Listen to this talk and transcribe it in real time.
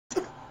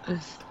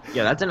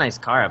Yo, that's a nice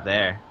car up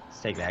there.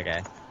 Let's take that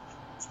guy.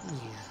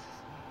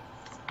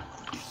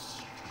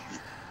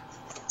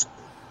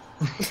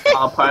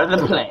 All part of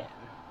the plan.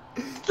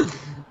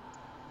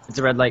 It's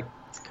a red light.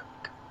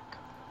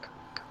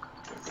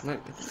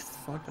 Get the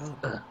fuck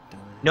up. dumbass.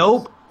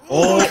 Nope.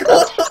 Oh,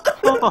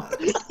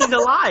 he's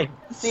alive.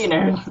 See,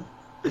 nerd.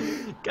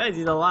 Guys,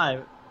 he's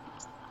alive.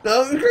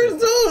 No,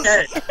 Chris, don't!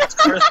 Yeah, it's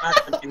first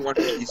match in One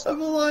Piece.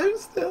 I'm alive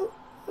still.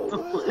 I'm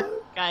alive.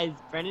 Guys,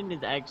 Brennan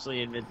is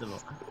actually invincible.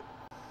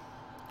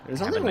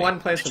 There's only one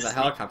place where the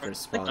helicopters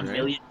spawn, Like a right?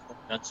 million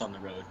nuts on the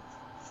road.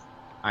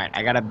 Alright,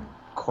 I got a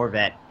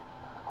Corvette.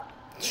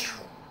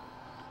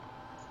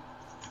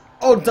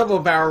 Oh, double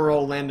barrel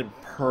roll landed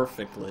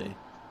perfectly.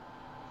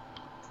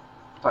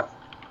 Fuck.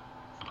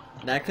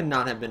 That could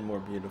not have been more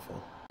beautiful.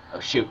 Oh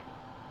shoot.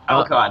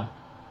 Oh god.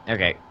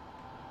 Okay.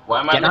 Why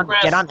am I on the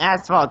grass? Get on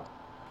asphalt.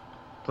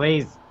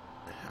 Please.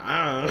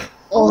 Ah.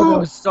 Oh, that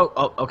was so...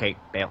 Oh, okay.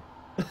 Bail.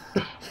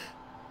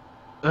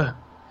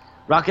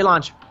 Rocket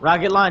launch.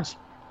 Rocket launch.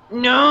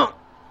 No!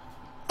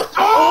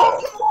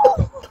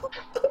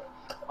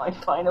 My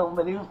final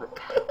maneuver.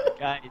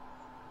 Guys,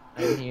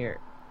 I'm here.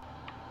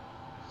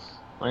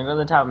 Wanna go to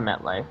the top of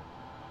MetLife?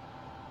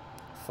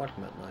 Fuck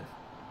MetLife.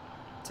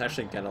 It's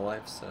actually Get a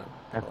Life, so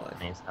That's Get a Life.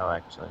 nice, though,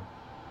 actually.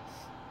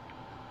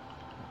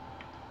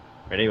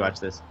 Ready? Watch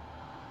this.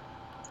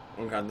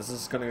 Oh god, this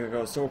is gonna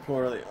go so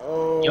poorly.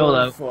 Oh,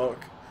 YOLO. fuck.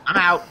 I'm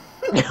out!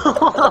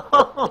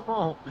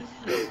 No!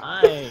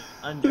 I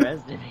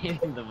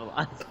underestimated the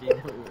velocity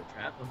that we were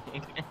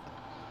traveling.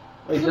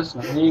 Wait, just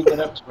how do you get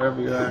up to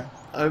wherever you are?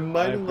 I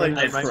might have, like,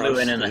 I flew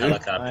in a crushed it.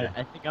 helicopter.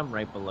 I think I'm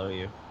right below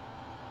you.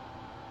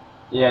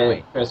 Yeah,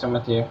 Wait. Chris, I'm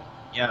with you.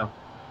 Yo.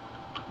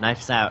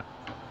 Knife's out.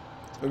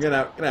 Oh, get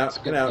out, get out, It's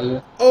get good out. for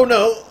you. Oh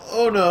no,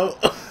 oh no.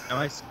 No,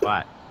 I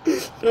squat.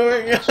 Oh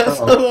my god,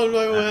 Oh. I'm on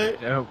my way.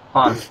 No.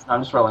 Hold on,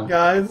 I'm just rolling.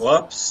 Guys,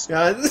 Whoops.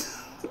 guys.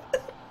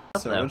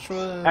 So So- which one?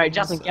 Alright,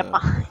 Justin, get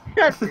behind.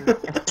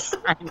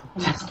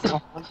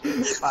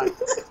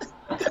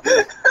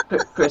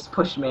 Chris,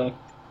 push me.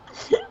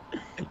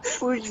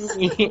 Push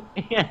me.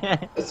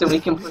 So we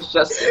can push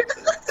Justin.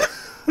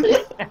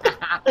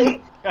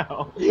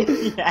 Go.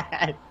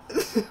 Yes.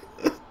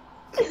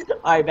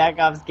 Alright, back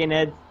off,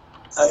 skinheads.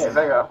 Okay,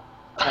 back up.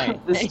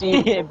 Alright. The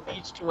steam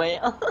Beached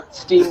whale.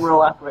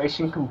 steamroll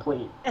operation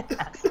complete.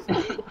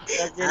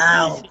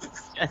 Ow.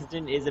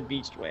 Justin is a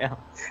beached whale.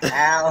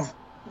 Ow.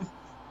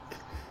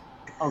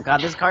 Oh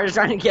god, this car is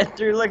trying to get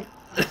through, look.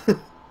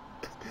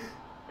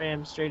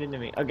 Ram straight into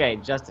me. Okay,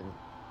 Justin.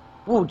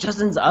 Whoa,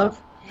 Justin's up?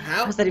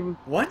 How? How's that even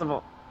What?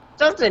 possible?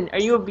 Justin, are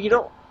you a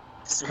beetle?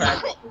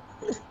 Swag.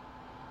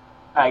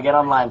 Alright, get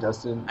online,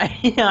 Justin.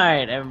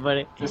 Alright,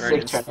 everybody. It's a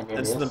Right, sick turning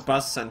it's the radius.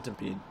 bus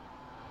centipede.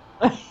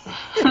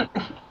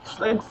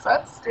 It's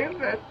so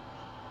stupid.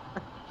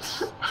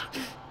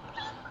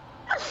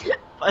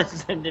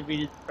 Bus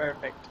centipede is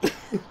perfect.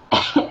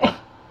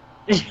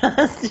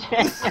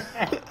 Justin.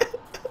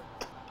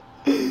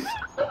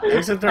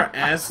 Except our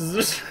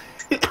asses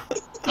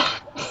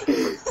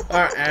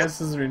our ass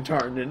is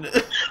retarded.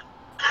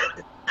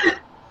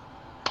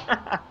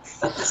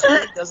 This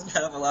thing doesn't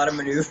have a lot of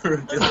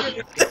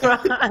maneuverability.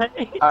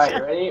 Right.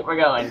 Alright, ready? We're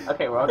going.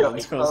 Okay, we're all going.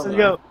 Let's go, Close Let's it.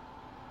 go.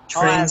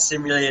 Train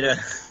simulator.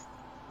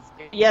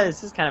 Yeah,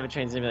 this is kind of a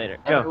train simulator.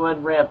 Go,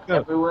 Everyone rip. Go.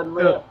 Everyone Go.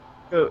 rip.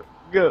 go,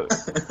 go.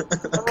 This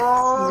is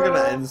gonna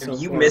end so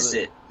If you poorly. miss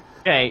it.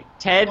 Okay,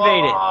 Ted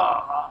made it.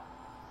 Oh,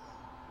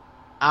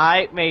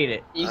 I made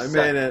it. you I suck.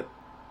 made it.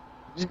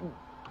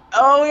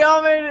 Oh, we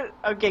all made it.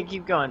 Okay,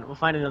 keep going. We'll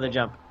find another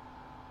jump.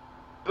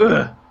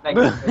 Ugh. Thank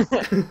you,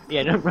 Chris.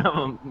 Yeah, no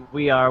problem.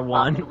 We are Bob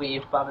one. and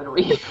weave, bob and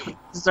weave.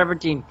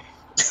 Serpentine.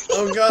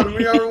 Oh god,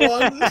 we are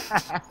one.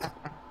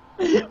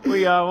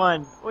 We are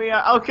one. We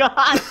are. Oh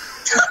God.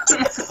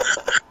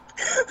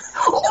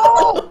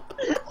 Oh!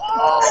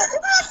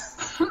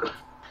 Oh!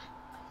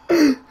 What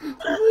did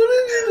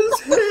you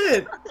just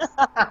hit?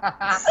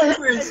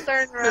 I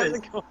turned around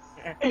the corner.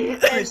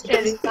 And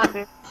Kenny's on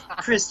it.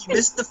 Chris, you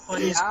missed the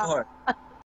funniest Yeah. part.